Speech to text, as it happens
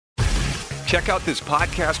Check out this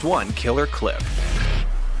Podcast One killer clip.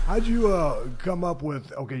 How'd you come up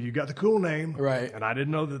with, okay, you got the cool name. Right. And I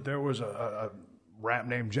didn't know that there was a rap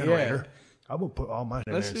name generator. Yeah. I'm going to put all mine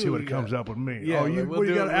in there and see what it comes up with me. Yeah, what do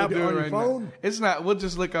you got an app on your phone? Now. It's not. We'll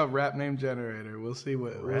just look up rap name generator. We'll see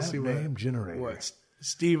what. Rap name generator. What?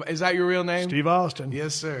 Steve, is that your real name? Steve Austin.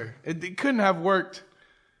 Yes, sir. It couldn't have worked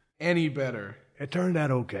any better. It turned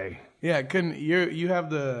out okay. Yeah, it couldn't. You have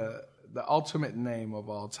the ultimate name of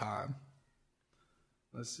all time.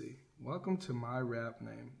 Let's see. Welcome to my rap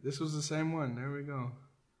name. This was the same one. There we go.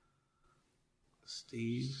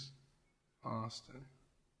 Steve Austin.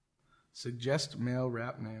 Suggest male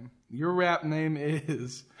rap name. Your rap name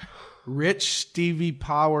is Rich Stevie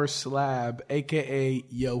Power Slab, a.k.a.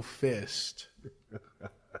 Yo Fist.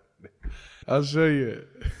 I'll show you.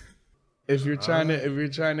 If you're trying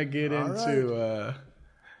to get into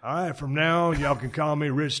all right, from now on, y'all can call me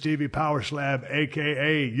Rich Stevie Power Slab,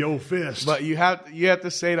 a.k.a. Yo Fist. But you have to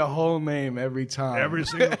say the whole name every time. Every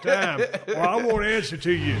single time. Or I won't answer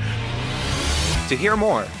to you. To hear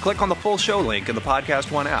more, click on the full show link in the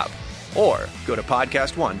Podcast One app or go to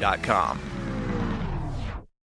podcastone.com.